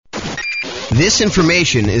This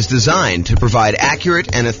information is designed to provide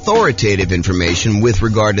accurate and authoritative information with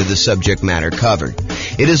regard to the subject matter covered.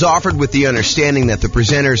 It is offered with the understanding that the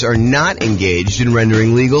presenters are not engaged in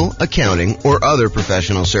rendering legal, accounting, or other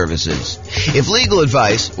professional services. If legal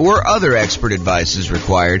advice or other expert advice is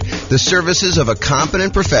required, the services of a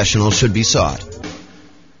competent professional should be sought.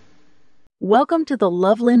 Welcome to the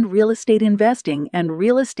Loveland Real Estate Investing and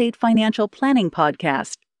Real Estate Financial Planning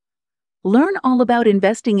Podcast. Learn all about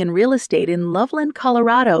investing in real estate in Loveland,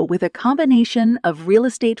 Colorado with a combination of real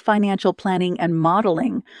estate financial planning and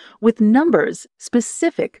modeling with numbers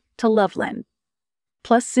specific to Loveland.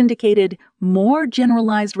 Plus syndicated, more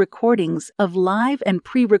generalized recordings of live and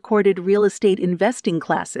pre-recorded real estate investing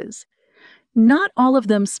classes. Not all of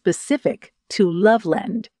them specific to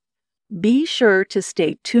Loveland. Be sure to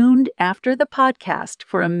stay tuned after the podcast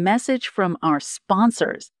for a message from our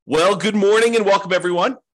sponsors. Well, good morning and welcome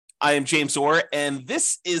everyone. I am James Orr, and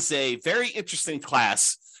this is a very interesting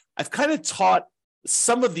class. I've kind of taught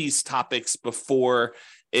some of these topics before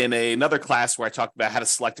in another class where I talked about how to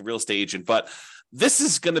select a real estate agent, but this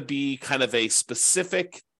is going to be kind of a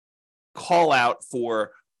specific call out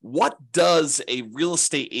for what does a real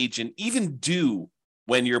estate agent even do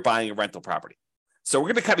when you're buying a rental property. So we're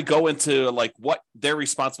going to kind of go into like what they're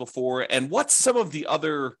responsible for and what some of the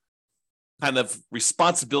other kind of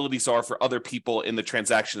responsibilities are for other people in the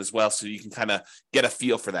transaction as well, so you can kind of get a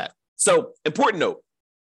feel for that. So, important note,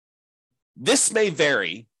 this may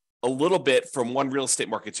vary a little bit from one real estate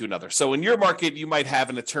market to another. So in your market, you might have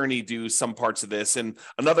an attorney do some parts of this. In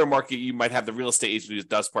another market, you might have the real estate agent who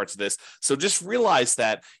does parts of this. So just realize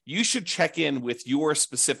that you should check in with your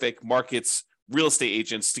specific market's real estate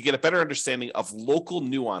agents to get a better understanding of local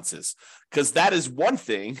nuances, because that is one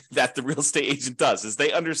thing that the real estate agent does, is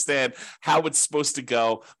they understand how it's supposed to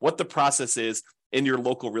go, what the process is in your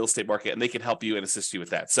local real estate market, and they can help you and assist you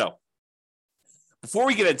with that. So before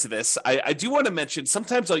we get into this, I do want to mention,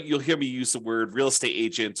 sometimes you'll hear me use the word real estate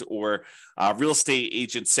agent or real estate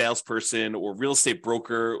agent salesperson or real estate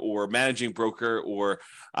broker or managing broker or,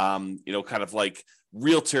 kind of like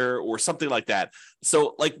realtor or something like that.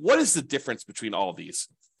 So like, what is the difference between all of these?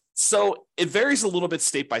 So it varies a little bit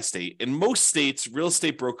state by state. In most states, real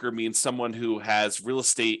estate broker means someone who has real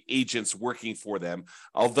estate agents working for them.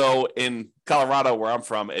 Although in Colorado, where I'm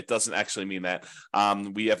from, it doesn't actually mean that.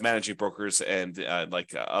 We have managing brokers and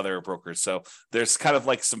other brokers. So there's kind of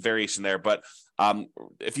like some variation there. But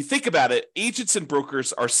if you think about it, agents and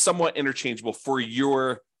brokers are somewhat interchangeable for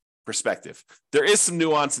your perspective. There is some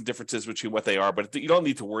nuance and differences between what they are, but you don't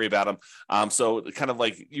need to worry about them. So kind of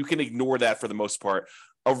like you can ignore that for the most part.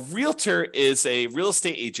 A realtor is a real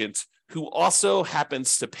estate agent who also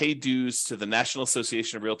happens to pay dues to the National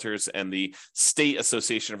Association of Realtors and the State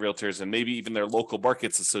Association of Realtors and maybe even their local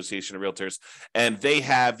markets association of realtors. And they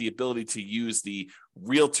have the ability to use the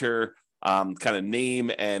realtor kind of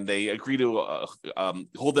name, and they agree to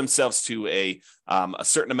hold themselves to a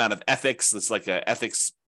certain amount of ethics. It's like an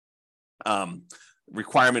ethics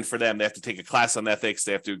requirement for them. They have to take a class on ethics.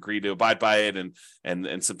 They have to agree to abide by it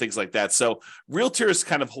and some things like that. So realtors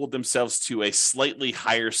kind of hold themselves to a slightly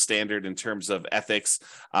higher standard in terms of ethics,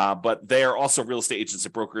 but they are also real estate agents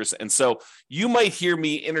and brokers. And so you might hear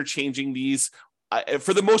me interchanging these.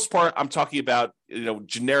 For the most part, I'm talking about,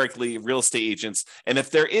 generically real estate agents. And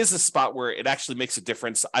if there is a spot where it actually makes a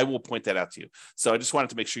difference, I will point that out to you. So I just wanted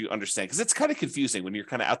to make sure you understand, because it's kind of confusing when you're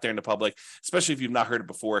kind of out there in the public, especially if you've not heard it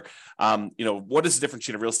before. What is the difference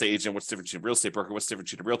between a real estate agent? What's the difference between a real estate broker? What's the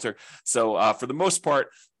difference between a realtor? So for the most part,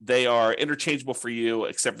 they are interchangeable for you,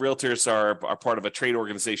 except realtors are part of a trade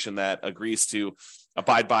organization that agrees to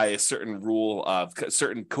abide by a certain rule of a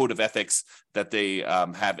certain code of ethics that they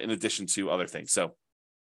have in addition to other things. So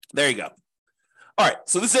there you go. All right.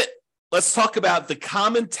 So this is it. Let's talk about the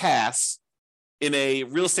common tasks in a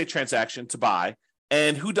real estate transaction to buy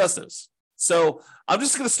and who does those. So I'm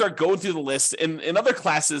just going to start going through the list. In other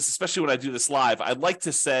classes, especially when I do this live, I'd like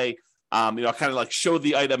to say, kind of like show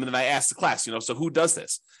the item and then I ask the class, so who does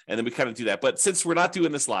this? And then we kind of do that. But since we're not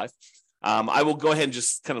doing this live, I will go ahead and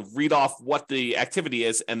just kind of read off what the activity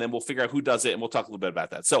is, and then we'll figure out who does it, and we'll talk a little bit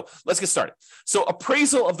about that. So let's get started. So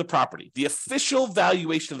appraisal of the property, the official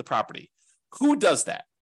valuation of the property. Who does that?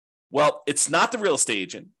 Well, it's not the real estate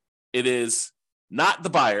agent. It is not the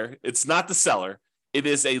buyer. It's not the seller. It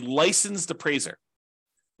is a licensed appraiser.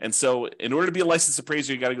 And so in order to be a licensed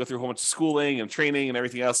appraiser, you got to go through a whole bunch of schooling and training and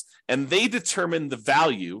everything else. And they determine the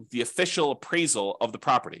value, the official appraisal of the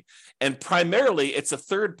property. And primarily, it's a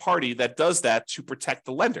third party that does that to protect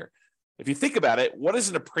the lender. If you think about it, what is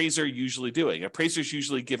an appraiser usually doing? An appraiser is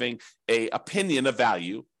usually giving an opinion of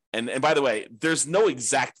value And by the way, there's no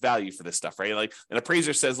exact value for this stuff, right? Like an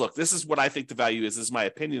appraiser says, look, this is what I think the value is. This is my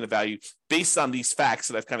opinion of value based on these facts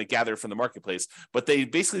that I've kind of gathered from the marketplace. But they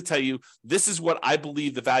basically tell you, this is what I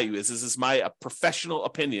believe the value is. This is my professional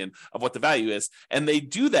opinion of what the value is. And they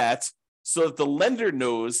do that so that the lender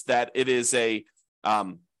knows that it is a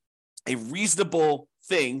reasonable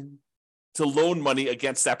thing to loan money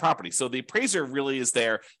against that property. So the appraiser really is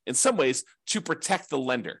there in some ways to protect the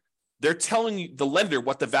lender. They're telling the lender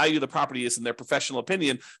what the value of the property is in their professional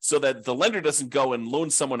opinion, so that the lender doesn't go and loan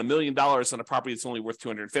someone $1 million on a property that's only worth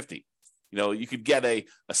 $250,000. You could get a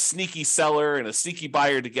sneaky seller and a sneaky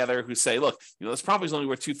buyer together who say, look, this property is only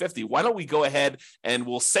worth $250,000. Why don't we go ahead and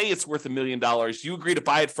we'll say it's worth $1 million. You agree to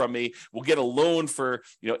buy it from me. We'll get a loan for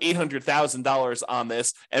 $800,000 on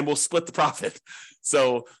this, and we'll split the profit.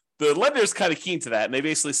 So the lender is kind of keen to that, and they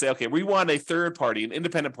basically say, okay, we want a third party, an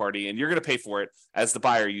independent party, and you're going to pay for it as the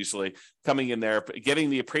buyer, usually coming in there,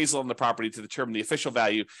 getting the appraisal on the property to determine the official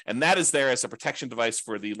value, and that is there as a protection device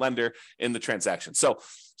for the lender in the transaction. So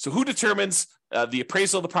who determines the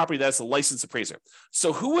appraisal of the property? That's a licensed appraiser.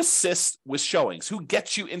 So who assists with showings? Who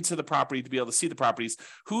gets you into the property to be able to see the properties?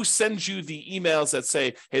 Who sends you the emails that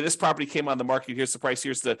say, hey, this property came on the market, here's the price,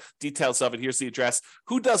 here's the details of it, here's the address?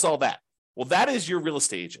 Who does all that? Well, that is your real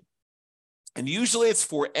estate agent. And usually it's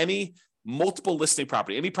for any multiple listing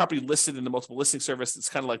property, any property listed in the multiple listing service. It's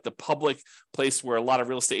kind of like the public place where a lot of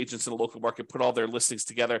real estate agents in a local market put all their listings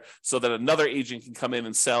together so that another agent can come in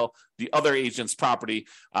and sell the other agent's property.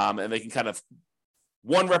 And they can kind of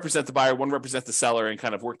one represent the buyer, one represent the seller, and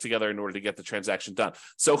kind of work together in order to get the transaction done.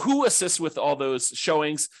 So who assists with all those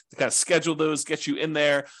showings to kind of schedule those, get you in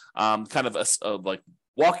there, kind of like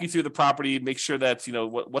walk you through the property, make sure that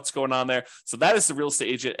what's going on there. So that is the real estate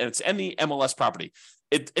agent, and it's any MLS property.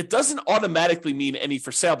 It doesn't automatically mean any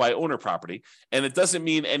for sale by owner property, and it doesn't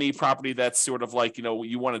mean any property that's sort of like what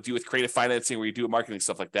you want to do with creative financing, where you do marketing,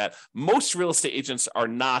 stuff like that. Most real estate agents are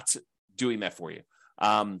not doing that for you.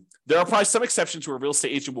 There are probably some exceptions where a real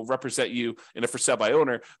estate agent will represent you in a for sale by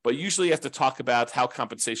owner, but usually you have to talk about how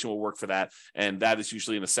compensation will work for that, and that is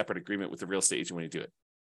usually in a separate agreement with the real estate agent when you do it.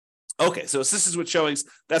 Okay, so assistance with showings,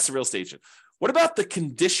 that's the real estate agent. What about the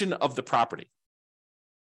condition of the property?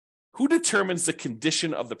 Who determines the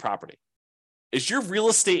condition of the property? Is your real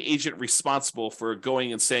estate agent responsible for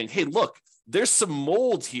going and saying, hey, look, there's some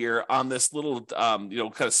mold here on this little,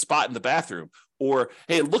 kind of spot in the bathroom, or,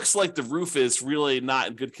 hey, it looks like the roof is really not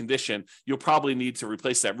in good condition. You'll probably need to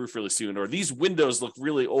replace that roof really soon, or these windows look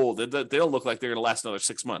really old. They don't look like they're going to last another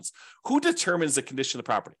 6 months. Who determines the condition of the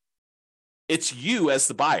property? It's you as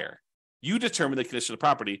the buyer. You determine the condition of the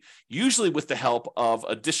property, usually with the help of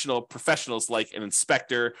additional professionals like an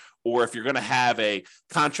inspector, or if you're going to have a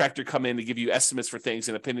contractor come in to give you estimates for things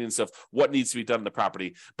and opinions of what needs to be done in the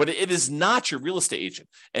property. But it is not your real estate agent,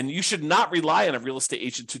 and you should not rely on a real estate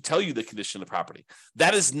agent to tell you the condition of the property.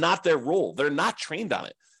 That is not their role. They're not trained on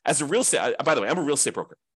it. As a real estate, by the way, I'm a real estate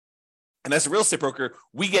broker. And as a real estate broker,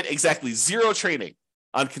 we get exactly zero training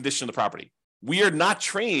on condition of the property. We are not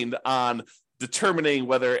trained on determining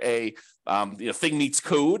whether a thing meets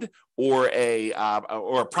code, or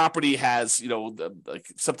a property has like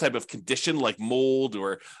some type of condition like mold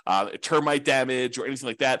or termite damage or anything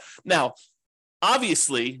like that. Now,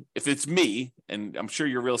 obviously, if it's me, and I'm sure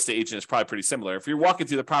your real estate agent is probably pretty similar, if you're walking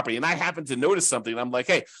through the property and I happen to notice something, and I'm like,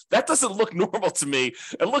 hey, that doesn't look normal to me.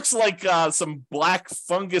 It looks like some black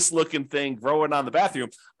fungus looking thing growing on the bathroom.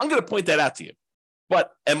 I'm going to point that out to you. But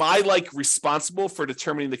am I responsible for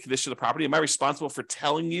determining the condition of the property? Am I responsible for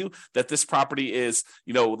telling you that this property is,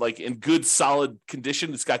 in good, solid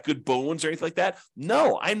condition? It's got good bones or anything like that?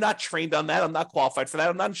 No, I'm not trained on that. I'm not qualified for that.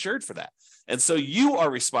 I'm not insured for that. And so you are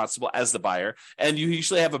responsible as the buyer, and you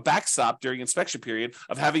usually have a backstop during inspection period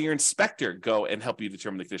of having your inspector go and help you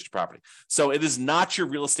determine the condition of the property. So it is not your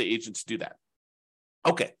real estate agent to do that.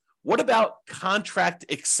 Okay, what about contract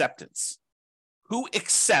acceptance? Who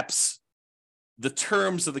accepts the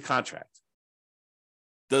terms of the contract?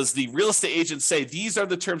 Does the real estate agent say, these are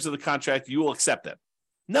the terms of the contract, you will accept them?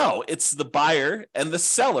 No, it's the buyer and the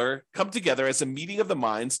seller come together as a meeting of the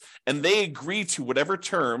minds, and they agree to whatever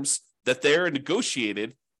terms that they're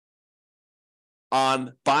negotiated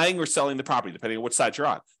on buying or selling the property, depending on which side you're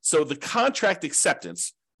on. So the contract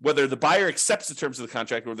acceptance, whether the buyer accepts the terms of the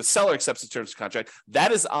contract or the seller accepts the terms of the contract,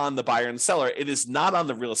 that is on the buyer and the seller. It is not on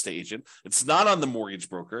the real estate agent. It's not on the mortgage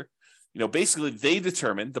broker. Basically they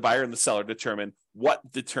determine, the buyer and the seller determine what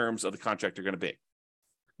the terms of the contract are going to be.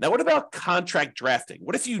 Now, what about contract drafting?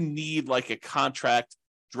 What if you need a contract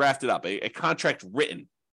drafted up, a contract written,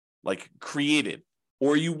 created,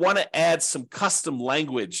 or you want to add some custom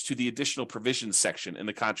language to the additional provisions section in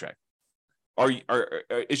the contract?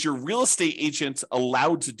 Is your real estate agent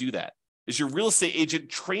allowed to do that? Is your real estate agent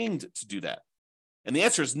trained to do that? And the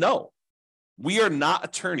answer is no. We are not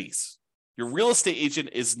attorneys. Your real estate agent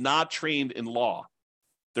is not trained in law.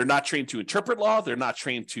 They're not trained to interpret law. They're not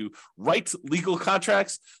trained to write legal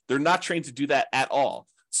contracts. They're not trained to do that at all.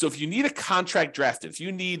 So if you need a contract drafted, if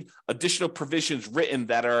you need additional provisions written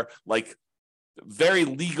that are like very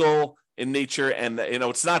legal in nature, and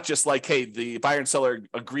it's not just like, hey, the buyer and seller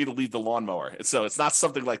agree to leave the lawnmower. So it's not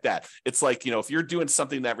something like that. It's like, if you're doing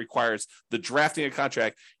something that requires the drafting of a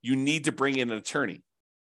contract, you need to bring in an attorney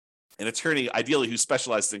ideally who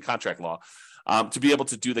specializes in contract law, to be able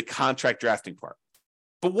to do the contract drafting part.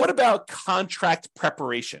 But what about contract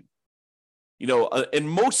preparation? In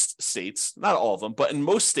most states, not all of them, but in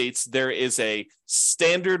most states, there is a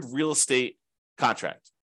standard real estate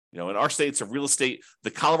contract. In our state, it's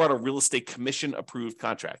the Colorado Real Estate Commission approved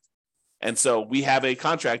contract. And so we have a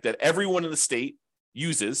contract that everyone in the state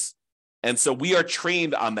uses. And so we are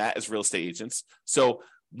trained on that as real estate agents. So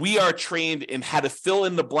we are trained in how to fill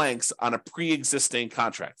in the blanks on a pre-existing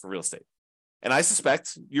contract for real estate. And I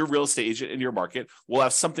suspect your real estate agent in your market will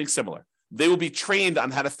have something similar. They will be trained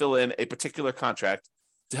on how to fill in a particular contract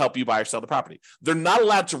to help you buy or sell the property. They're not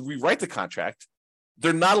allowed to rewrite the contract.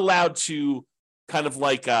 They're not allowed to kind of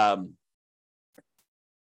like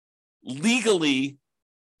legally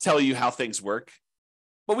tell you how things work.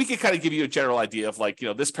 But we can kind of give you a general idea of like,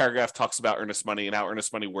 this paragraph talks about earnest money and how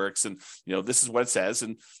earnest money works. And, this is what it says.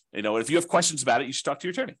 And, if you have questions about it, you should talk to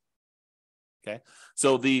your attorney. Okay.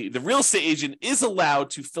 So the real estate agent is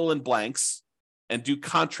allowed to fill in blanks and do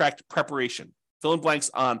contract preparation, fill in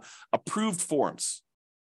blanks on approved forms.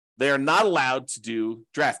 They are not allowed to do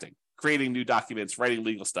drafting, creating new documents, writing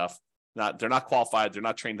legal stuff. They're not qualified. They're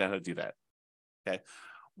not trained on how to do that. Okay.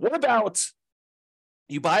 What about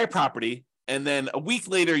you buy a property and then a week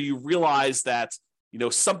later you realize that,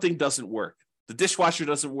 something doesn't work. The dishwasher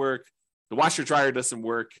doesn't work. The washer dryer doesn't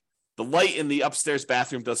work. The light in the upstairs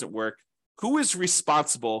bathroom doesn't work. Who is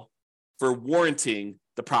responsible for warranting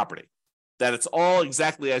the property? That it's all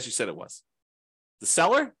exactly as you said it was. The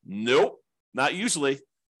seller? Nope, not usually.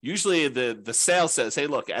 Usually the sale says, hey,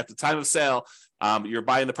 look, at the time of sale, you're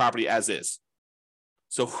buying the property as is.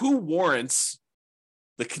 So who warrants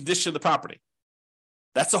the condition of the property?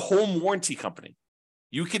 That's a home warranty company.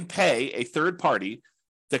 You can pay a third party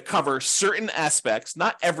to cover certain aspects,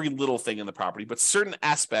 not every little thing in the property, but certain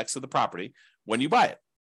aspects of the property when you buy it.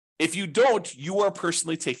 If you don't, you are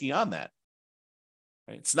personally taking on that.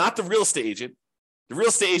 Right? It's not the real estate agent. The real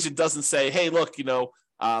estate agent doesn't say, hey, look,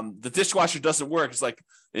 the dishwasher doesn't work. It's like,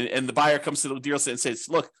 and the buyer comes to the dealer and says,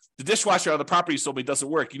 look, the dishwasher on the property you sold me doesn't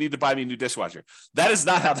work. You need to buy me a new dishwasher. That is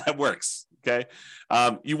not how that works. Okay.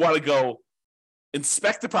 You want to go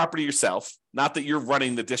inspect the property yourself. Not that you're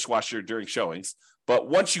running the dishwasher during showings, but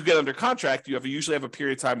once you get under contract, you usually have a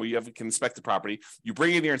period of time where you can inspect the property. You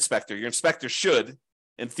bring in your inspector. Your inspector should,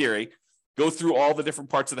 in theory, go through all the different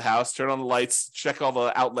parts of the house, turn on the lights, check all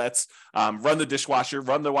the outlets, run the dishwasher,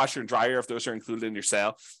 run the washer and dryer if those are included in your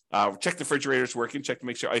sale, check the refrigerator's working, check to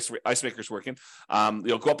make sure ice maker's working,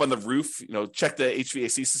 go up on the roof, check the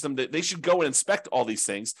HVAC system. They should go and inspect all these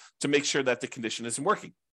things to make sure that the condition isn't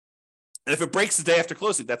working. And if it breaks the day after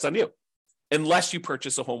closing, that's on you, unless you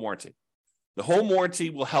purchase a home warranty. The home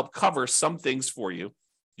warranty will help cover some things for you.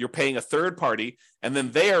 You're paying a third party, and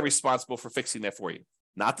then they are responsible for fixing that for you.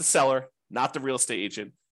 Not the seller, not the real estate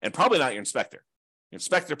agent, and probably not your inspector. Your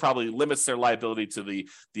inspector probably limits their liability to the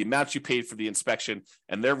amount you paid for the inspection,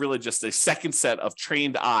 and they're really just a second set of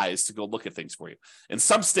trained eyes to go look at things for you. In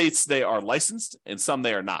some states, they are licensed, and some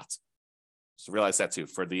they are not. So realize that too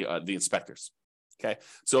for the inspectors. Okay,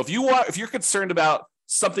 so if you're concerned about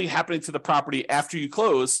something happening to the property after you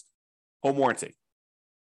close, home warranty.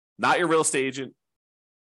 Not your real estate agent,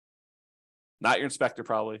 not your inspector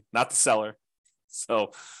probably, not the seller.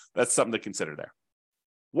 So that's something to consider there.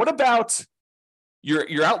 What about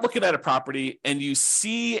you're out looking at a property and you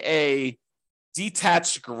see a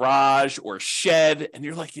detached garage or shed and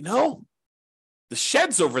you're like, the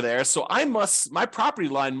shed's over there. So my property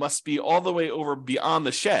line must be all the way over beyond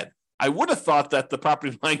the shed. I would have thought that the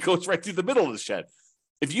property line goes right through the middle of the shed.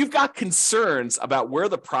 If you've got concerns about where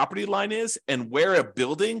the property line is and where a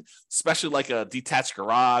building, especially like a detached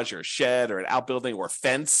garage or a shed or an outbuilding or a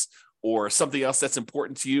fence or something else that's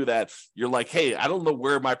important to you that you're like, hey, I don't know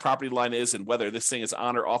where my property line is and whether this thing is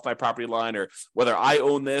on or off my property line or whether I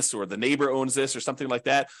own this or the neighbor owns this or something like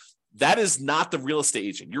that, that is not the real estate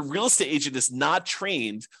agent. Your real estate agent is not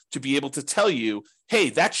trained to be able to tell you, hey,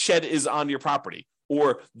 that shed is on your property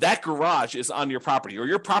or that garage is on your property or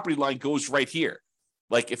your property line goes right here.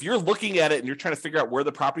 Like if you're looking at it and you're trying to figure out where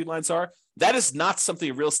the property lines are, that is not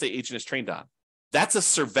something a real estate agent is trained on. That's a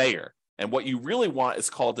surveyor. And what you really want is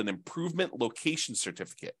called an improvement location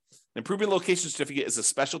certificate. An improvement location certificate is a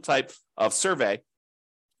special type of survey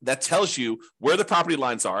that tells you where the property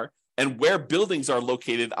lines are and where buildings are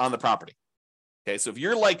located on the property. Okay, so if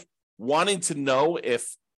you're like wanting to know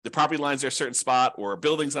if the property lines are a certain spot or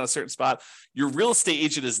buildings on a certain spot, your real estate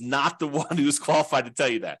agent is not the one who's qualified to tell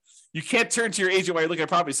you that. You can't turn to your agent while you're looking at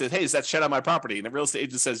property and say, hey, is that shed on my property? And the real estate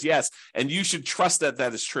agent says yes, and you should trust that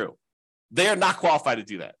that is true. They are not qualified to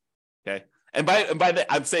do that. Okay. And by that,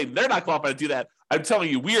 I'm saying they're not qualified to do that. I'm telling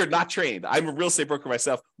you, we are not trained. I'm a real estate broker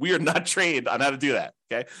myself. We are not trained on how to do that.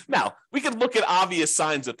 Okay. Now, we can look at obvious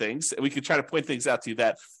signs of things and we can try to point things out to you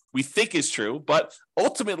that we think is true, but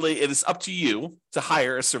ultimately it is up to you to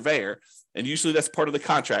hire a surveyor. And usually that's part of the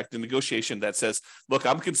contract, the negotiation that says, look,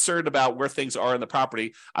 I'm concerned about where things are in the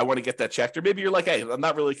property. I want to get that checked. Or maybe you're like, hey, I'm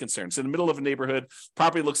not really concerned. It's in the middle of a neighborhood.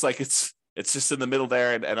 Property looks like it's just in the middle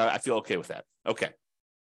there. And I feel okay with that. Okay.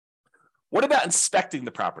 What about inspecting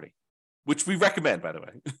the property? Which we recommend, by the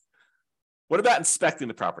way. What about inspecting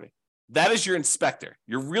the property? That is your inspector.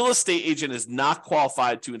 Your real estate agent is not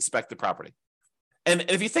qualified to inspect the property. And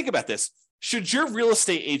if you think about this, should your real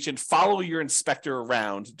estate agent follow your inspector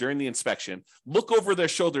around during the inspection, look over their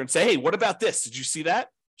shoulder and say, hey, what about this? Did you see that?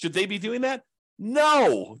 Should they be doing that?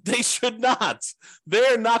 No, they should not.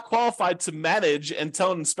 They're not qualified to manage and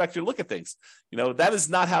tell an inspector to look at things. That is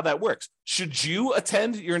not how that works. Should you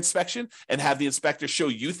attend your inspection and have the inspector show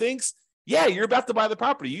you things? Yeah, you're about to buy the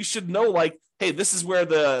property. You should know, like, hey, this is where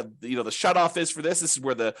the shutoff is for this. This is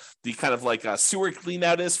where the kind of like sewer clean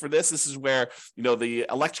out is for this. This is where, the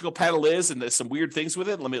electrical panel is, and there's some weird things with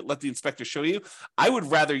it. Let the inspector show you. I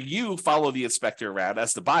would rather you follow the inspector around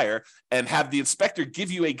as the buyer and have the inspector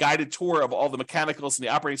give you a guided tour of all the mechanicals and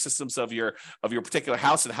the operating systems of your particular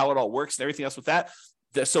house and how it all works and everything else with that.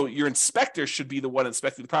 So your inspector should be the one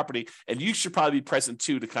inspecting the property, and you should probably be present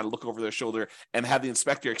too to kind of look over their shoulder and have the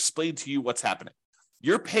inspector explain to you what's happening.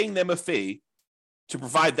 You're paying them a fee to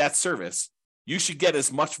provide that service. You should get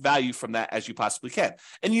as much value from that as you possibly can.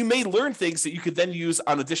 And you may learn things that you could then use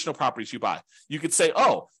on additional properties you buy. You could say,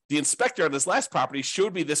 oh, the inspector on this last property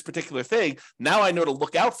showed me this particular thing. Now I know to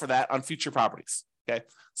look out for that on future properties. Okay.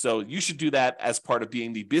 So you should do that as part of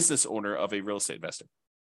being the business owner of a real estate investor.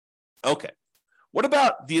 Okay. What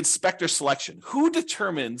about the inspector selection? Who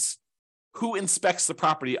determines who inspects the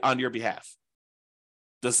property on your behalf?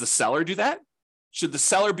 Does the seller do that? Should the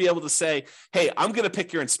seller be able to say, hey, I'm going to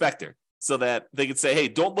pick your inspector, so that they can say, hey,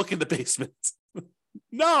 don't look in the basement?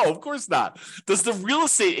 No, of course not. Does the real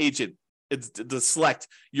estate agent select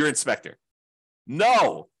your inspector?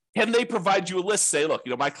 No. Can they provide you a list? Say, look,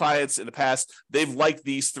 my clients in the past, they've liked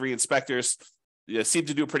these 3 inspectors, seem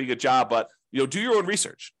to do a pretty good job, but do your own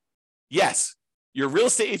research. Yes. Your real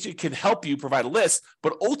estate agent can help you provide a list,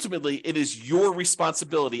 but ultimately it is your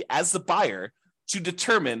responsibility as the buyer to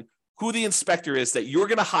determine who the inspector is that you're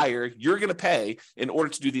going to hire, you're going to pay in order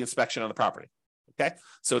to do the inspection on the property. Okay?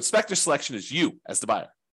 So inspector selection is you as the buyer.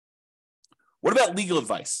 What about legal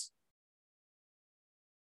advice?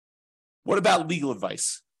 What about legal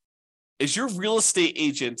advice? Is your real estate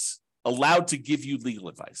agent allowed to give you legal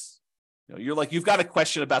advice? You're like, you've got a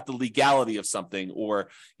question about the legality of something, or,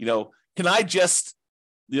 can I just,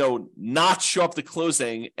 not show up to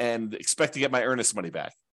closing and expect to get my earnest money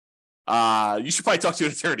back? You should probably talk to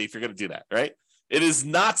an attorney if you're going to do that, right? It is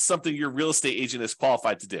not something your real estate agent is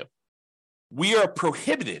qualified to do. We are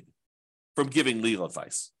prohibited from giving legal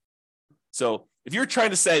advice. So if you're trying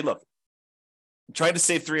to say, look, I'm trying to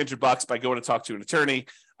save $300 by going to talk to an attorney,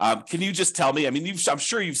 can you just tell me? I mean, I'm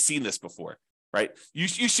sure you've seen this before, right? You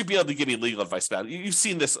should be able to give me legal advice about it. You've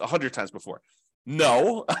seen this 100 times before.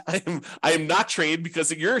 No, I am not trained,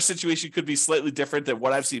 because your situation could be slightly different than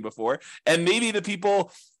what I've seen before. And maybe the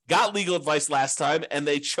people got legal advice last time and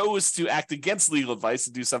they chose to act against legal advice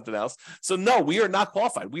and do something else. So no, we are not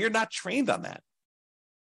qualified. We are not trained on that.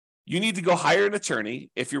 You need to go hire an attorney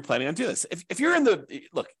if you're planning on doing this. If you're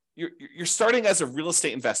you're starting as a real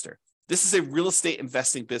estate investor. This is a real estate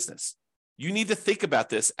investing business. You need to think about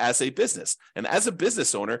this as a business. And as a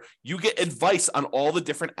business owner, you get advice on all the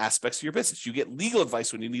different aspects of your business. You get legal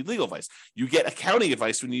advice when you need legal advice. You get accounting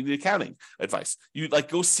advice when you need accounting advice. You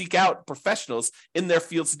go seek out professionals in their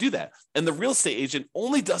fields to do that. And the real estate agent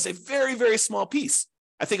only does a very, very small piece.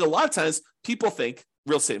 I think a lot of times people think,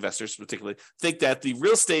 real estate investors particularly, think that the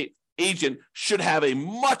real estate agent should have a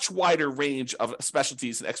much wider range of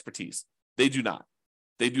specialties and expertise. They do not.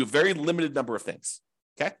 They do a very limited number of things.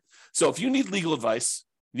 Okay. So if you need legal advice,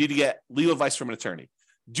 you need to get legal advice from an attorney.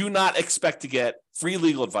 do not expect to get free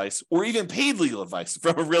legal advice or even paid legal advice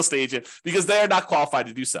from a real estate agent because they are not qualified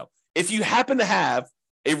to do so. If you happen to have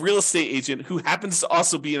a real estate agent who happens to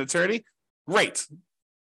also be an attorney, great.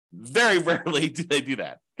 Very rarely do they do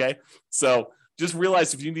that, okay? So just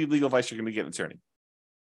realize if you need legal advice, you're going to get an attorney.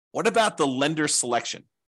 What about the lender selection?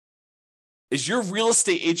 Is your real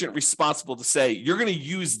estate agent responsible to say, you're going to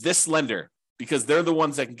use this lender because they're the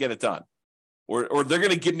ones that can get it done? Or they're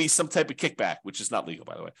going to give me some type of kickback, which is not legal,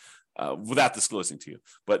 by the way, without disclosing to you.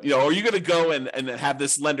 But, are you going to go and have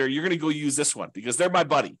this lender, you're going to go use this one because they're my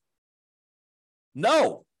buddy?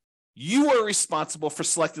 No, you are responsible for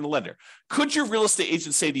selecting the lender. Could your real estate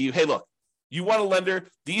agent say to you, hey, look, you want a lender?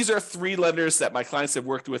 These are 3 lenders that my clients have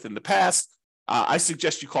worked with in the past. I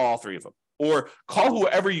suggest you call all 3 of them. Or call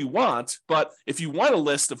whoever you want, but if you want a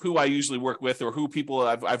list of who I usually work with or who people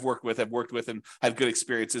I've worked with and have good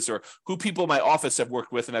experiences, or who people in my office have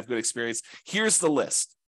worked with and have good experience, here's the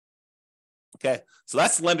list. Okay, so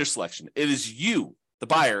that's lender selection. It is you, the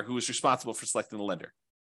buyer, who is responsible for selecting the lender.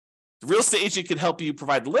 The real estate agent can help you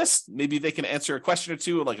provide the list. Maybe they can answer a question or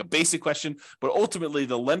two, like a basic question, but ultimately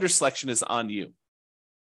the lender selection is on you.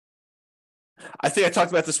 I think I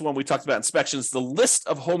talked about this when we talked about inspections, the list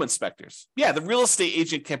of home inspectors. Yeah, the real estate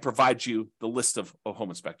agent can provide you the list of home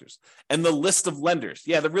inspectors and the list of lenders.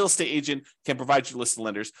 Yeah, the real estate agent can provide you a list of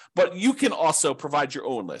lenders, but you can also provide your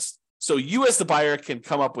own list. So you as the buyer can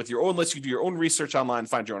come up with your own list. You do your own research online,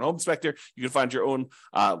 find your own home inspector. You can find your own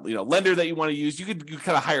lender that you want to use. You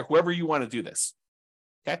kind of hire whoever you want to do this.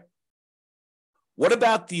 Okay. What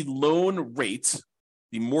about the loan rate,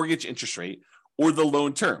 the mortgage interest rate, or the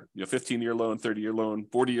loan term? 15-year loan, 30-year loan,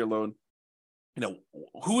 40-year loan.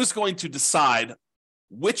 Who is going to decide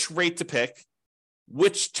which rate to pick,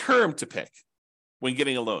 which term to pick when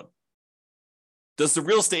getting a loan? Does the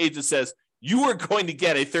real estate agent says, you are going to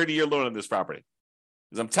get a 30-year loan on this property?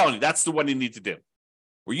 Because I'm telling you, that's the one you need to do.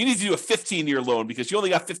 Or you need to do a 15-year loan because you only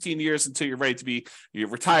got 15 years until you're ready to be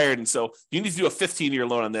retired. And so you need to do a 15-year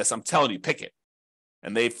loan on this. I'm telling you, pick it.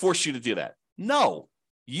 And they force you to do that. No,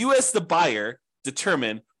 you as the buyer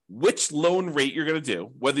determine which loan rate you're going to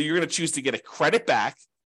do, whether you're going to choose to get a credit back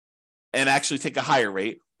and actually take a higher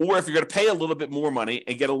rate, or if you're going to pay a little bit more money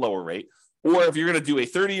and get a lower rate, or if you're going to do a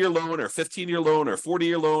 30-year loan or 15-year loan or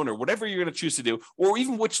 40-year loan or whatever you're going to choose to do, or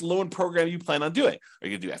even which loan program you plan on doing. Are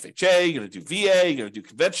you going to do FHA? You're going to do VA? You're going to do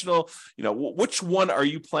conventional? Which one are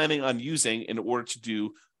you planning on using in order to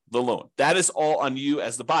do the loan? That is all on you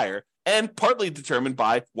as the buyer, and partly determined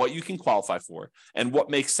by what you can qualify for and what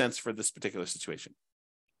makes sense for this particular situation.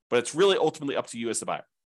 But it's really ultimately up to you as the buyer.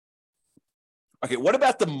 Okay, what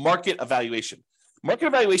about the market evaluation? Market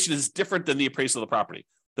evaluation is different than the appraisal of the property.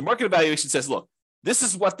 The market evaluation says, look, this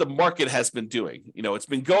is what the market has been doing. It's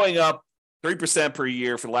been going up 3% per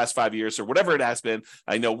year for the last 5 years or whatever it has been.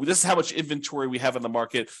 I know this is how much inventory we have in the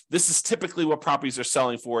market. This is typically what properties are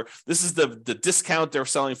selling for. This is the discount they're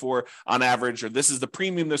selling for on average, or this is the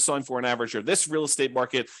premium they're selling for on average, or this real estate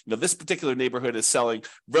market, this particular neighborhood is selling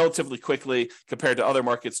relatively quickly compared to other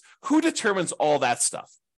markets. Who determines all that stuff?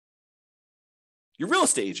 Your real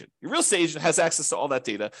estate agent. Your real estate agent has access to all that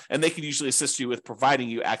data, and they can usually assist you with providing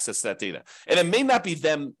you access to that data. And it may not be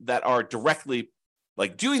them that are directly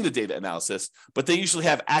doing the data analysis, but they usually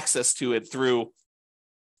have access to it through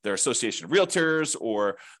their association of realtors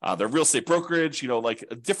or their real estate brokerage.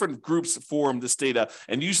 Different groups form this data,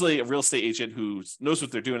 and usually a real estate agent who knows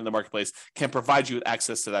what they're doing in the marketplace can provide you with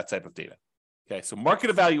access to that type of data. Okay, so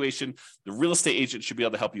market evaluation, the real estate agent should be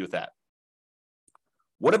able to help you with that.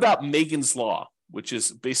 What about Megan's Law, which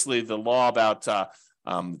is basically the law about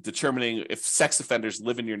determining if sex offenders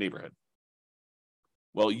live in your neighborhood?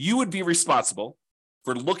 Well, you would be responsible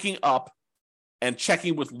for looking up and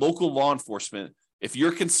checking with local law enforcement if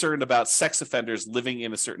you're concerned about sex offenders living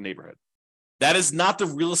in a certain neighborhood. That is not the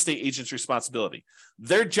real estate agent's responsibility.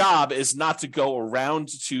 Their job is not to go around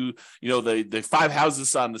to the 5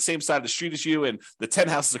 houses on the same side of the street as you and the 10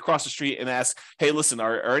 houses across the street and ask, hey, listen,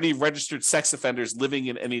 are any registered sex offenders living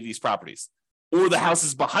in any of these properties? Or the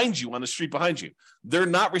houses behind you, on the street behind you. They're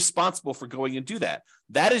not responsible for going and do that.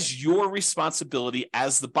 That is your responsibility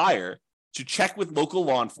as the buyer to check with local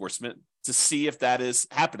law enforcement to see if that is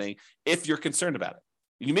happening, if you're concerned about it.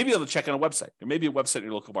 You may be able to check on a website. There may be a website in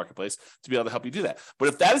your local marketplace to be able to help you do that. But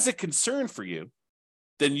if that is a concern for you,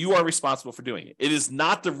 then you are responsible for doing it. It is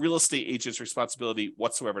not the real estate agent's responsibility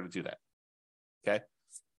whatsoever to do that. Okay?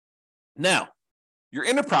 Now, you're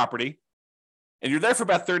in a property, and you're there for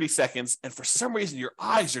about 30 seconds, and for some reason, your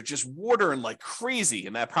eyes are just watering like crazy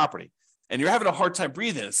in that property. and you're having a hard time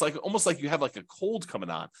breathing. It's like almost like you have like a cold coming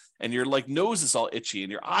on, and your like nose is all itchy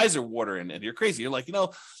and your eyes are watering and you're crazy. You're like,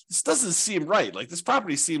 this doesn't seem right. Like this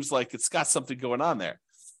property seems like it's got something going on there.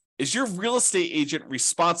 Is your real estate agent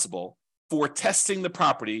responsible for testing the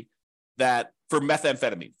property for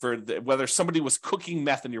methamphetamine, whether somebody was cooking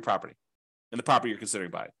meth in your property, in the property you're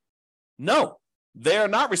considering buying? No, they are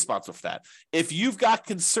not responsible for that. If you've got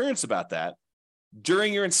concerns about that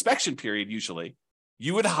during your inspection period, usually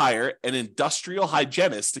you would hire an industrial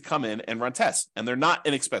hygienist to come in and run tests, and they're not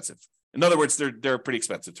inexpensive. In other words, they're pretty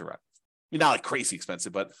expensive to run. I mean, not like crazy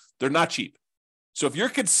expensive, but they're not cheap. So if you're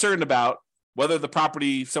concerned about whether the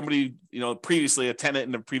property, somebody, previously a tenant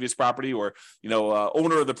in the previous property, or,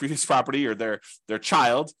 owner of the previous property, or their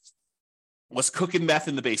child was cooking meth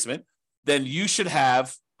in the basement, then you should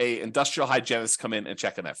have a industrial hygienist come in and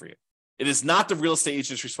check on that for you. It is not the real estate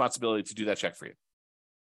agent's responsibility to do that check for you.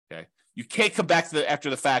 Okay. You can't come back after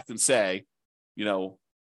the fact and say,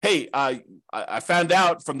 hey, I found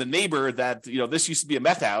out from the neighbor that, this used to be a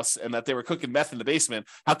meth house and that they were cooking meth in the basement.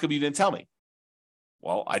 How come you didn't tell me?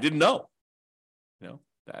 Well, I didn't know.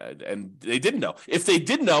 And they didn't know. If they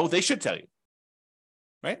did know, they should tell you,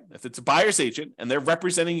 right? If it's a buyer's agent and they're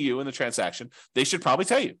representing you in the transaction, they should probably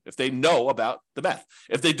tell you if they know about the meth.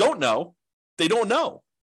 If they don't know, they don't know.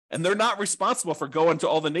 And they're not responsible for going to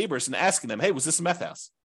all the neighbors and asking them, hey, was this a meth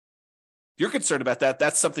house? If you're concerned about that,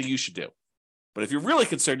 that's something you should do. But if you're really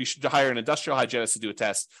concerned, you should hire an industrial hygienist to do a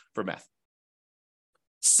test for meth.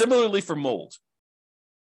 Similarly for mold.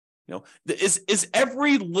 Is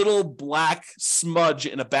every little black smudge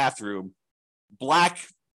in a bathroom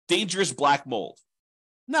dangerous black mold?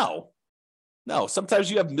 No. Sometimes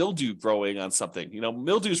you have mildew growing on something.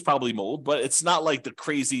 Mildew is probably mold, but it's not like the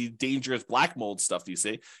crazy dangerous black mold stuff you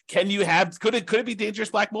see. Could it be dangerous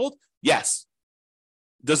black mold? Yes.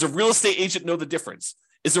 Does a real estate agent know the difference?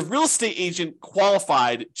 Is a real estate agent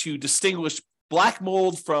qualified to distinguish black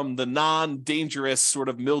mold from the non-dangerous sort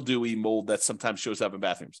of mildewy mold that sometimes shows up in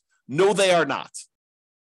bathrooms? No, they are not.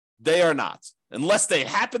 They are not. Unless they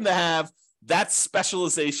happen to have that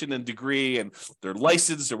specialization and degree and they're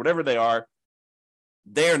licensed or whatever they are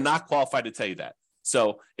not qualified to tell you that.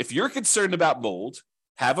 So if you're concerned about mold,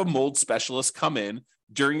 have a mold specialist come in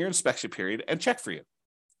during your inspection period and check for you.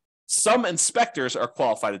 Some inspectors are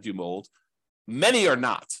qualified to do mold. Many are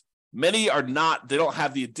not. Many are not. They don't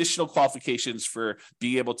have the additional qualifications for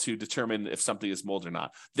being able to determine if something is mold or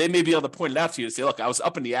not. They may be able to point it out to you and say, look, I was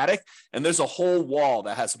up in the attic and there's a whole wall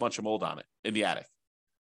that has a bunch of mold on it in the attic.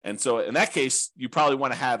 And so in that case, you probably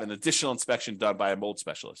want to have an additional inspection done by a mold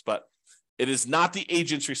specialist, but it is not the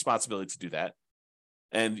agent's responsibility to do that.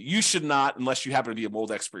 And you should not, unless you happen to be a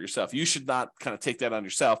mold expert yourself, you should not kind of take that on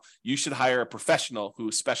yourself. You should hire a professional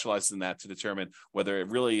who specializes in that to determine whether it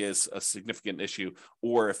really is a significant issue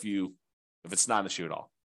or if it's not an issue at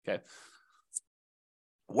all. Okay.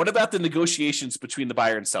 What about the negotiations between the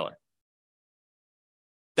buyer and seller?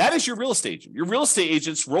 That is your real estate agent. Your real estate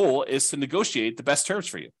agent's role is to negotiate the best terms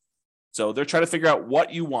for you. So they're trying to figure out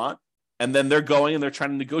what you want, and then they're going and they're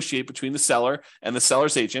trying to negotiate between the seller and the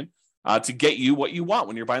seller's agent to get you what you want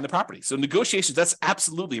when you're buying the property. So negotiations, that's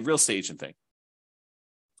absolutely a real estate agent thing.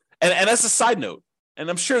 And as a side note, and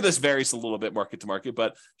I'm sure this varies a little bit market to market,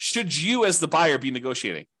 but should you as the buyer be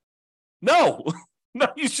negotiating? No. No,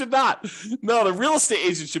 you should not. No, the real estate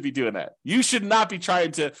agent should be doing that. You should not be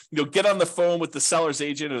trying to, get on the phone with the seller's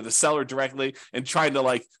agent or the seller directly and trying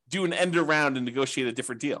to do an end around and negotiate a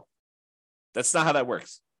different deal. That's not how that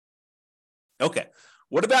works. Okay.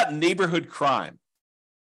 What about neighborhood crime?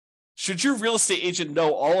 Should your real estate agent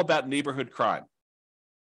know all about neighborhood crime?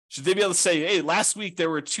 Should they be able to say, hey, last week there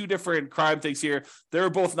were 2 different crime things here. They were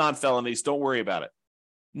both non-felonies. Don't worry about it.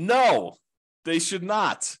 No, they should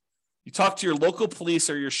not. You talk to your local police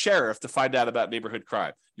or your sheriff to find out about neighborhood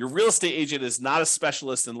crime. Your real estate agent is not a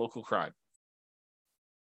specialist in local crime.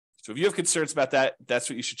 So if you have concerns about that, that's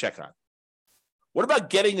what you should check on. What about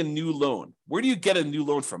getting a new loan? Where do you get a new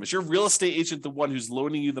loan from? Is your real estate agent the one who's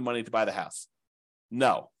loaning you the money to buy the house?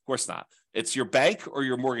 No, of course not. It's your bank or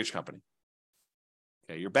your mortgage company.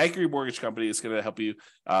 Okay, your bank or your mortgage company is going to help you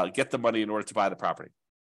get the money in order to buy the property.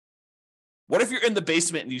 What if you're in the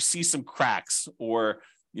basement and you see some cracks or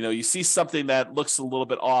you see something that looks a little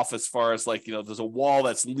bit off as far as there's a wall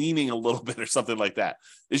that's leaning a little bit or something like that?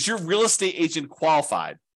 Is your real estate agent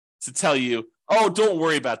qualified to tell you, oh, don't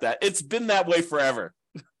worry about that, it's been that way forever?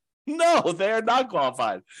 No, they're not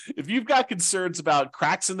qualified. If you've got concerns about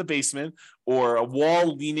cracks in the basement or a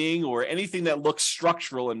wall leaning or anything that looks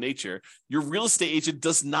structural in nature, your real estate agent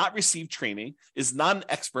does not receive training, is not an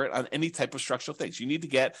expert on any type of structural things. You need to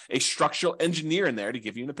get a structural engineer in there to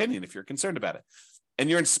give you an opinion if you're concerned about it. And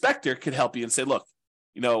your inspector could help you and say, look,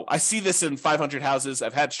 I see this in 500 houses.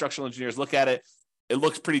 I've had structural engineers look at it. It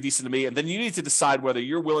looks pretty decent to me. And then you need to decide whether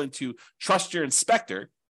you're willing to trust your inspector,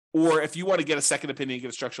 or if you want to get a second opinion, get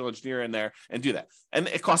a structural engineer in there and do that. And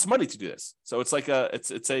it costs money to do this. So it's like it's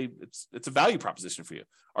a value proposition for you.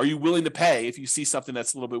 Are you willing to pay if you see something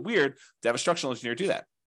that's a little bit weird to have a structural engineer do that?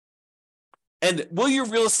 And will your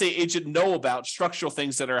real estate agent know about structural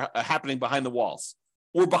things that are happening behind the walls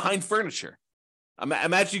or behind furniture?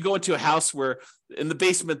 Imagine you go into a house where in the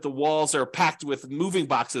basement, the walls are packed with moving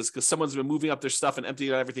boxes because someone's been moving up their stuff and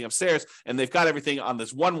emptying out everything upstairs, and they've got everything on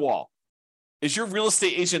this one wall. Is your real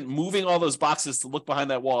estate agent moving all those boxes to look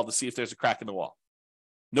behind that wall to see if there's a crack in the wall?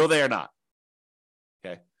 No, they are not.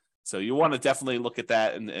 Okay. So you want to definitely look at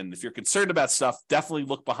that. And if you're concerned about stuff, definitely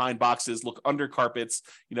look behind boxes, look under carpets,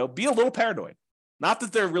 be a little paranoid. Not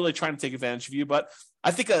that they're really trying to take advantage of you, but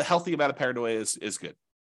I think a healthy amount of paranoia is good.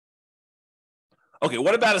 Okay,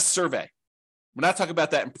 what about a survey? We're not talking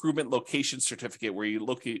about that improvement location certificate where you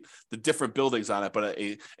locate the different buildings on it, but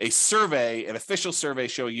a survey, an official survey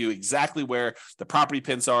showing you exactly where the property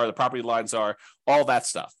pins are, the property lines are, all that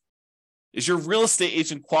stuff. Is your real estate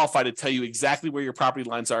agent qualified to tell you exactly where your property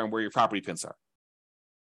lines are and where your property pins are?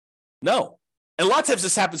 No. And a lot of times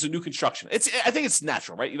this happens with new construction. I think it's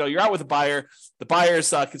natural, right? You're out with a buyer. The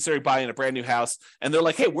buyer's considering buying a brand new house, and they're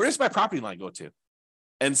like, hey, where does my property line go to?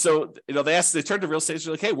 And so, they turn to real estate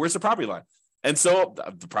agent, like, hey, where's the property line? And so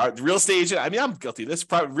the real estate agent, I'm guilty of this,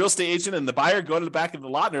 real estate agent and the buyer go to the back of the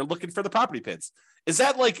lot and they're looking for the property pins. Is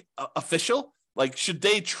that like official? Like, should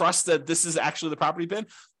they trust that this is actually the property pin?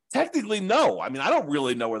 Technically, no. I don't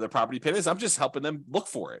really know where the property pin is. I'm just helping them look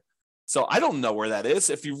for it. So I don't know where that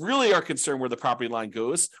is. If you really are concerned where the property line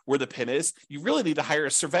goes, where the pin is, you really need to hire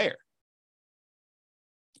a surveyor.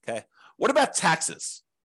 Okay. What about taxes?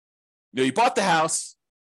 You bought the house.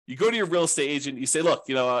 You go to your real estate agent, you say, look,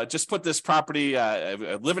 just put this property,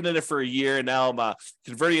 I'm living in it for a year, and now I'm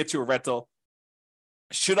converting it to a rental.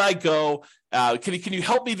 Should I go? Can you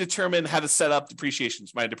help me determine how to set up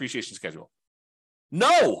my depreciation schedule?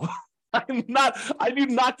 No, I do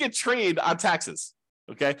not get trained on taxes.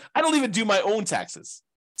 Okay. I don't even do my own taxes.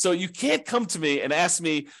 So you can't come to me and ask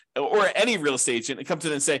me, or any real estate agent, and come to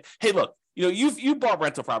them and say, hey, look, you've bought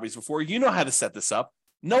rental properties before. You know how to set this up.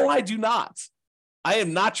 No, I do not. I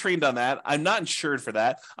am not trained on that. I'm not insured for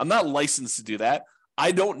that. I'm not licensed to do that.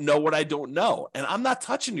 I don't know what I don't know. And I'm not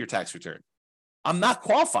touching your tax return. I'm not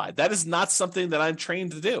qualified. That is not something that I'm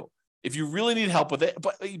trained to do. If you really need help with it,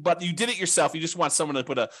 but you did it yourself, you just want someone to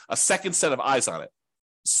put a second set of eyes on it.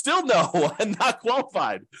 Still no, I'm not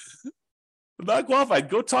qualified. I'm not qualified.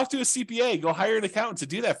 Go talk to a CPA. Go hire an accountant to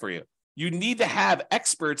do that for you. You need to have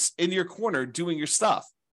experts in your corner doing your stuff.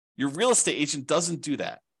 Your real estate agent doesn't do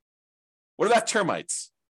that. What about termites?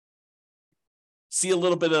 See a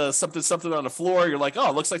little bit of something on the floor. You're like, oh,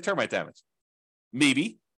 it looks like termite damage.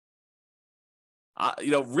 Maybe.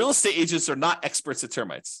 Real estate agents are not experts at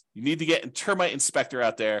termites. You need to get a termite inspector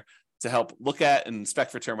out there to help look at and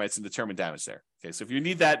inspect for termites and determine damage there. Okay, so if you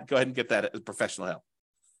need that, go ahead and get that as professional help.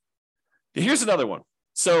 Here's another one.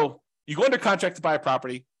 So you go under contract to buy a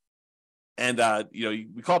property. And,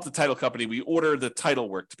 we call up the title company. We order the title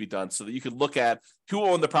work to be done so that you can look at who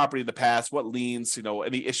owned the property in the past, what liens,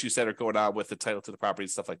 any issues that are going on with the title to the property,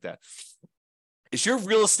 stuff like that. Is your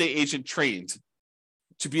real estate agent trained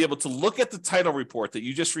to be able to look at the title report that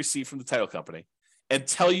you just received from the title company and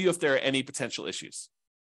tell you if there are any potential issues?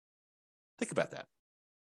 Think about that.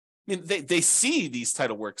 They see these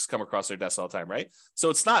title works come across their desk all the time, right? So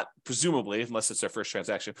it's not, presumably, unless it's their first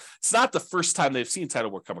transaction, it's not the first time they've seen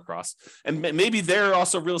title work come across. And maybe they're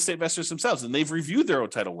also real estate investors themselves, and they've reviewed their own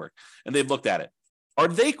title work, and they've looked at it. Are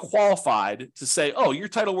they qualified to say, oh, your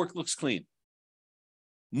title work looks clean?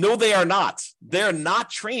 No, they are not. They're not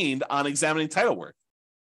trained on examining title work.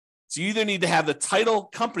 So you either need to have the title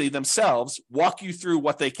company themselves walk you through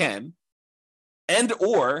what they can, and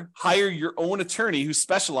or hire your own attorney who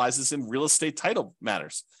specializes in real estate title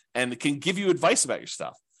matters and can give you advice about your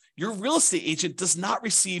stuff. Your real estate agent does not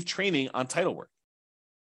receive training on title work.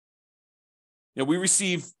 We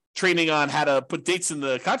receive training on how to put dates in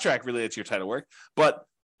the contract related to your title work, but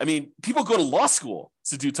people go to law school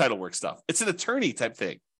to do title work stuff. It's an attorney type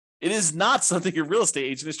thing. It is not something your real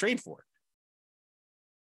estate agent is trained for.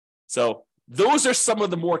 So those are some of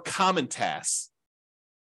the more common tasks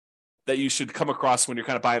that you should come across when you're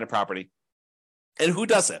kind of buying a property. And who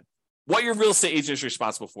doesn't? What your real estate agent is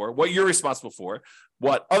responsible for, what you're responsible for,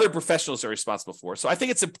 what other professionals are responsible for. So I think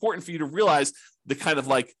it's important for you to realize the kind of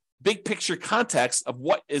like big picture context of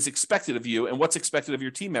what is expected of you and what's expected of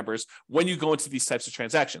your team members when you go into these types of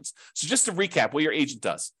transactions. So just to recap what your agent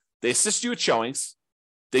does. They assist you with showings.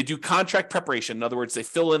 They do contract preparation. In other words, they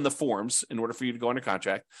fill in the forms in order for you to go under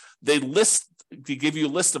contract. They give you a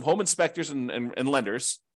list of home inspectors and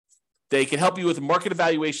lenders. They can help you with market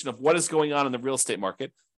evaluation of what is going on in the real estate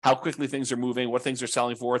market, how quickly things are moving, what things are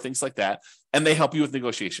selling for, things like that. And they help you with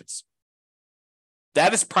negotiations.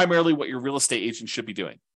 That is primarily what your real estate agent should be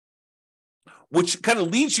doing, which kind of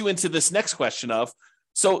leads you into this next question of,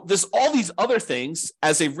 so there's all these other things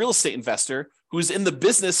as a real estate investor who's in the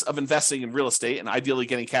business of investing in real estate and ideally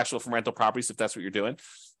getting cash flow from rental properties, if that's what you're doing,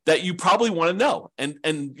 that you probably want to know.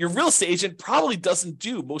 And your real estate agent probably doesn't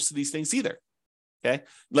do most of these things either. Okay.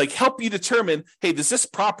 Like help you determine, hey, does this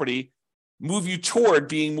property move you toward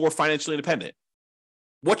being more financially independent?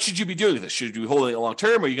 What should you be doing with this? Should you be holding it long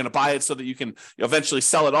term? Or are you going to buy it so that you can eventually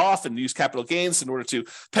sell it off and use capital gains in order to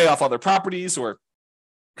pay off other properties or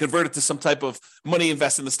convert it to some type of money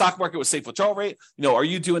invest in the stock market with safe withdrawal rate? Are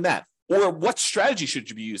you doing that? Or what strategy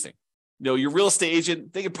should you be using? Your real estate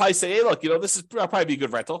agent, they could probably say, hey, look, this is probably be a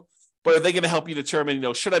good rental. But are they going to help you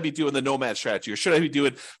determine, should I be doing the nomad strategy, or should I be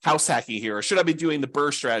doing house hacking here, or should I be doing the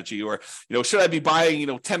BRRRR strategy, or should I be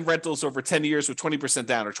buying 10 rentals over 10 years with 20%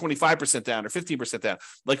 down, or 25% down, or 15% down?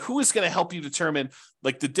 Like, who is going to help you determine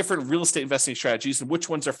like the different real estate investing strategies and which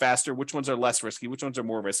ones are faster, which ones are less risky, which ones are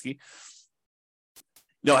more risky?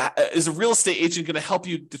 Is a real estate agent going to help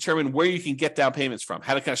you determine where you can get down payments from,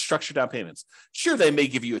 how to kind of structure down payments? Sure, they may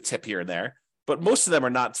give you a tip here and there, but most of them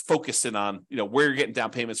are not focused in on, where you're getting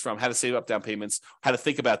down payments from, how to save up down payments, how to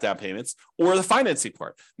think about down payments, or the financing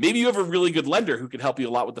part. Maybe you have a really good lender who can help you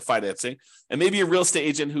a lot with the financing, and maybe a real estate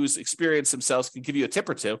agent who's experienced themselves can give you a tip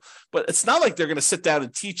or two, but it's not like they're going to sit down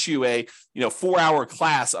and teach you a, 4-hour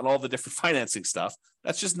class on all the different financing stuff.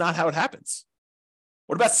 That's just not how it happens.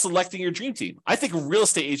 What about selecting your dream team? I think a real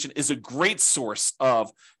estate agent is a great source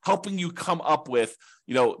of helping you come up with,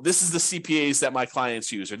 this is the CPAs that my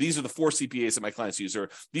clients use, or these are the 4 CPAs that my clients use, or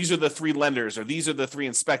these are the 3 lenders, or these are the 3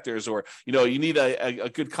 inspectors, or, you need a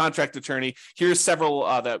good contract attorney. Here's several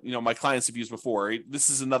that, my clients have used before. This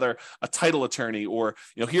is a title attorney, or,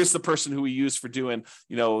 here's the person who we use for doing,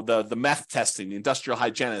 the meth testing, the industrial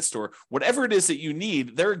hygienist, or whatever it is that you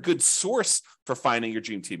need. They're a good source for finding your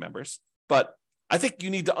dream team members. But I think you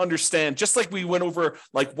need to understand, just like we went over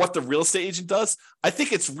like what the real estate agent does, I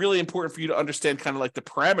think it's really important for you to understand kind of like the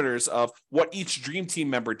parameters of what each dream team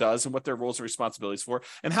member does and what their roles and responsibilities for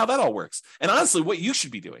and how that all works. And honestly, what you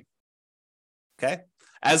should be doing, okay,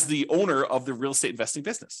 as the owner of the real estate investing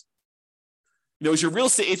business. Is your real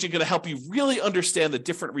estate agent going to help you really understand the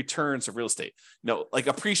different returns of real estate? Like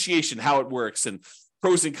appreciation, how it works, and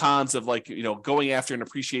pros and cons of going after an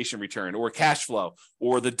appreciation return, or cash flow,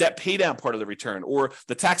 or the debt pay down part of the return, or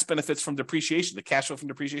the tax benefits from depreciation, the cash flow from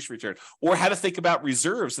depreciation return, or how to think about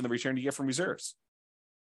reserves and the return you get from reserves.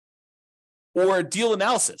 Or deal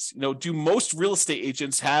analysis. Do most real estate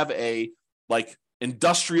agents have a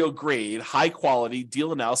industrial grade, high quality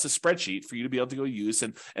deal analysis spreadsheet for you to be able to go use,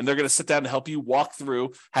 and they're going to sit down and help you walk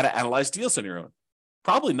through how to analyze deals on your own?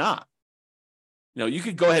 Probably not. You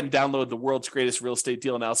could go ahead and download the world's greatest real estate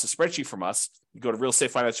deal analysis spreadsheet from us. You go to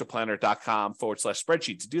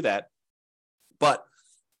realestatefinancialplanner.com/spreadsheet to do that. But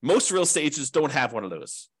most real estate agents don't have one of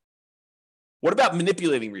those. What about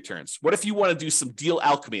manipulating returns? What if you want to do some deal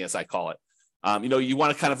alchemy, as I call it? You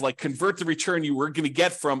want to kind of convert the return you were going to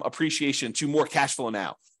get from appreciation to more cash flow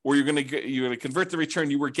now, or you're going to convert the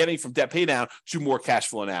return you were getting from debt pay down to more cash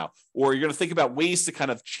flow now, or you're going to think about ways to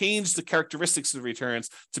kind of change the characteristics of the returns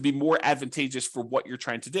to be more advantageous for what you're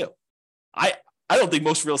trying to do. I don't think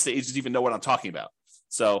most real estate agents even know what I'm talking about.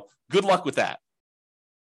 So good luck with that.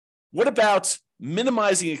 What about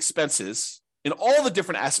minimizing expenses in all the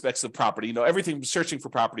different aspects of property? Everything from searching for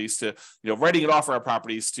properties to, writing an offer on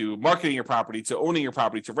properties, to marketing your property, to owning your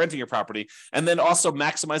property, to renting your property, and then also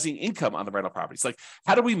maximizing income on the rental properties. Like,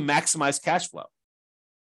 how do we maximize cash flow?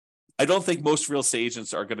 I don't think most real estate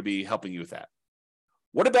agents are going to be helping you with that.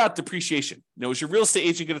 What about depreciation? Is your real estate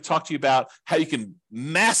agent going to talk to you about how you can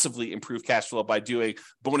massively improve cash flow by doing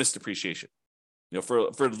bonus depreciation?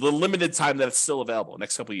 For the limited time that it's still available,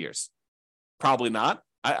 next couple of years? Probably not.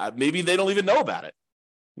 Maybe they don't even know about it.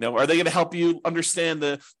 Are they going to help you understand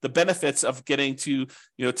the benefits of getting to,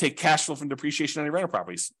 take cash flow from depreciation on your rental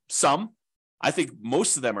properties? Some. I think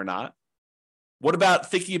most of them are not. What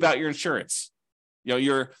about thinking about your insurance?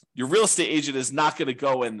 Your real estate agent is not going to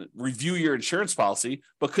go and review your insurance policy,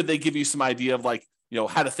 but could they give you some idea of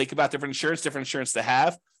how to think about different insurance to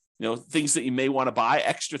have, things that you may want to buy,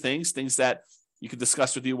 extra things that you could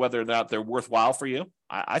discuss with you whether or not they're worthwhile for you?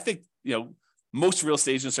 I think, most real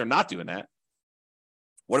estate agents are not doing that.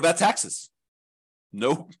 What about taxes?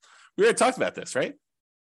 No, we already talked about this, right?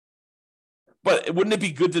 But wouldn't it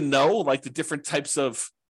be good to know the different types of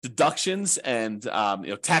deductions and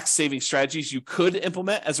tax saving strategies you could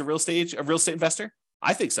implement as a real estate investor?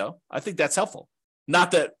 I think so. I think that's helpful.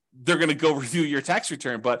 Not that they're going to go review your tax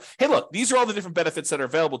return, but hey, look, these are all the different benefits that are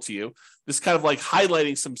available to you. This kind of like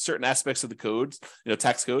highlighting some certain aspects of the code,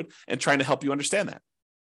 tax code, and trying to help you understand that.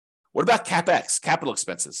 What about CapEx, capital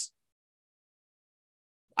expenses?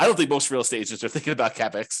 I don't think most real estate agents are thinking about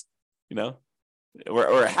CapEx,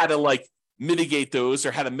 or how to like mitigate those,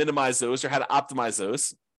 or how to minimize those, or how to optimize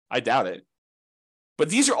those. I doubt it. But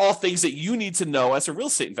these are all things that you need to know as a real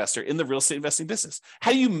estate investor in the real estate investing business.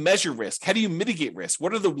 How do you measure risk? How do you mitigate risk?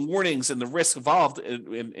 What are the warnings and the risks involved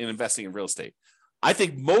in investing in real estate? I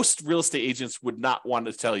think most real estate agents would not want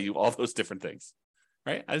to tell you all those different things,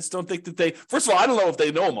 right? I just don't think that first of all, I don't know if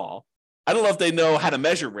they know them all. I don't know if they know how to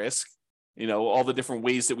measure risk. All the different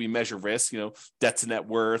ways that we measure risk, debt to net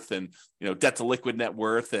worth and, debt to liquid net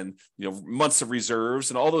worth and, months of reserves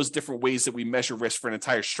and all those different ways that we measure risk for an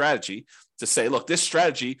entire strategy to say, look, this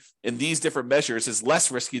strategy in these different measures is less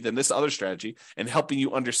risky than this other strategy, and helping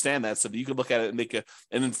you understand that so that you can look at it and make an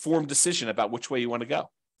informed decision about which way you want to go.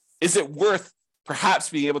 Is it worth perhaps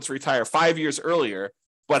being able to retire 5 years earlier,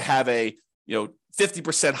 but have a,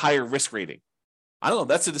 50% higher risk rating? I don't know.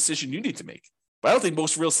 That's a decision you need to make. But I don't think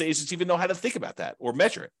most real estate agents even know how to think about that or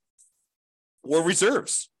measure it. Or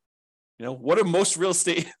reserves. What do most real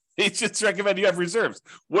estate agents recommend you have reserves?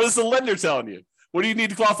 What is the lender telling you? What do you need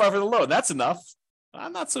to qualify for the loan? That's enough.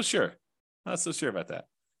 I'm not so sure. Not so sure about that.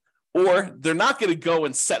 Or they're not going to go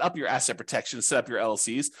and set up your asset protection, set up your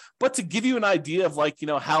LLCs, but to give you an idea of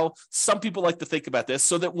how some people like to think about this,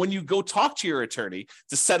 so that when you go talk to your attorney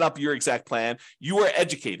to set up your exact plan, you are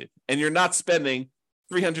educated and you're not spending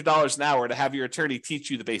 $300 an hour to have your attorney teach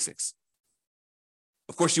you the basics.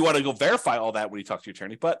 Of course, you want to go verify all that when you talk to your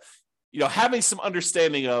attorney, but having some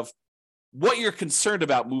understanding of what you're concerned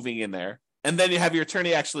about moving in there, and then you have your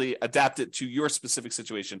attorney actually adapt it to your specific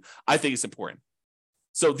situation, I think is important.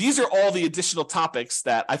 So these are all the additional topics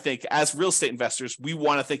that I think as real estate investors, we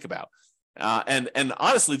want to think about. And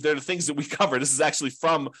honestly, they're the things that we cover. This is actually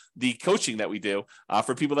from the coaching that we do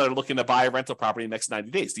for people that are looking to buy a rental property in the next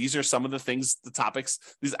 90 days. These are some of the things, the topics.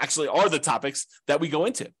 These actually are the topics that we go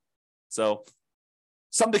into. So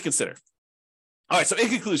something to consider. All right. So in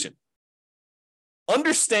conclusion,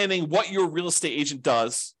 understanding what your real estate agent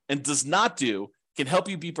does and does not do can help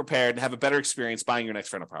you be prepared and have a better experience buying your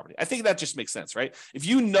next rental property. I think that just makes sense, right? If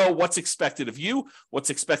you know what's expected of you, what's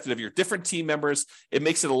expected of your different team members, it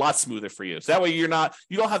makes it a lot smoother for you. So that way you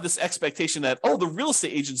don't have this expectation that, the real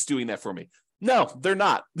estate agent's doing that for me. No, they're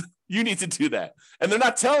not. You need to do that. And they're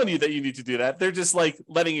not telling you that you need to do that. They're just like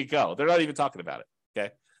letting it go. They're not even talking about it,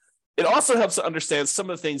 okay? It also helps to understand some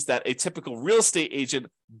of the things that a typical real estate agent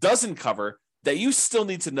doesn't cover that you still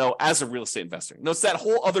need to know as a real estate investor. It's that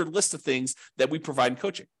whole other list of things that we provide in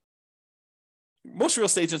coaching. Most real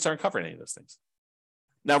estate agents aren't covering any of those things.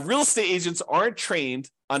 Now, real estate agents aren't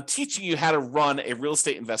trained on teaching you how to run a real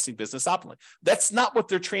estate investing business optimally. That's not what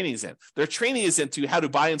their training is in. Their training is into how to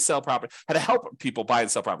buy and sell property, how to help people buy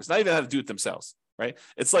and sell properties, not even how to do it themselves, right?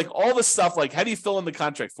 It's like all this stuff, like how do you fill in the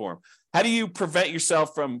contract form? How do you prevent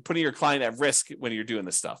yourself from putting your client at risk when you're doing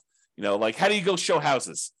this stuff? Like how do you go show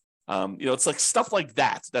houses? It's like stuff like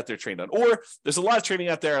that they're trained on. Or there's a lot of training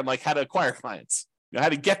out there on like how to acquire clients, how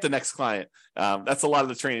to get the next client. That's a lot of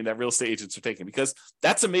the training that real estate agents are taking because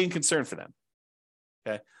that's a main concern for them.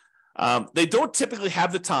 Okay. They don't typically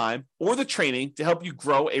have the time or the training to help you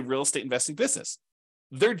grow a real estate investing business.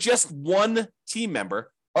 They're just one team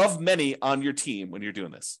member of many on your team when you're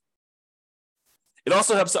doing this. It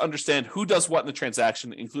also helps to understand who does what in the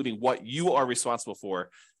transaction, including what you are responsible for.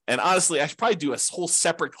 And honestly, I should probably do a whole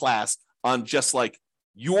separate class on just like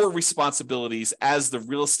your responsibilities as the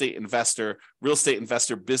real estate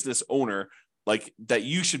investor business owner, like that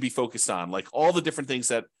you should be focused on, like all the different things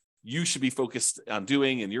that you should be focused on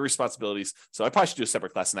doing and your responsibilities. So I probably should do a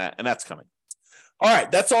separate class on that, and that's coming. All right,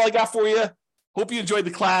 that's all I got for you. Hope you enjoyed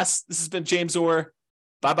the class. This has been James Orr.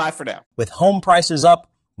 Bye-bye for now. With home prices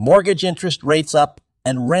up, mortgage interest rates up,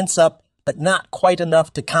 and rents up, but not quite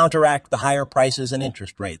enough to counteract the higher prices and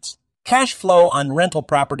interest rates, cash flow on rental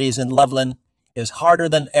properties in Loveland is harder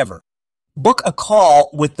than ever. Book a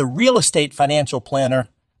call with the Real Estate Financial Planner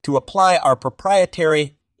to apply our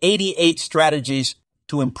proprietary 88 strategies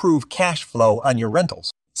to improve cash flow on your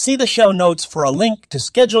rentals. See the show notes for a link to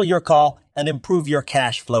schedule your call and improve your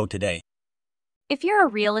cash flow today. If you're a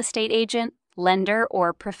real estate agent, lender,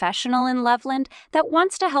 or professional in Loveland that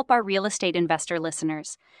wants to help our real estate investor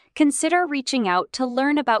listeners, consider reaching out to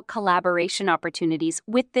learn about collaboration opportunities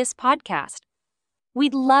with this podcast.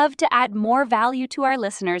 We'd love to add more value to our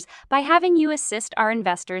listeners by having you assist our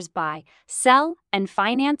investors buy, sell, and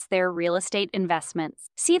finance their real estate investments.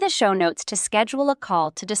 See the show notes to schedule a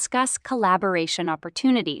call to discuss collaboration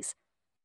opportunities.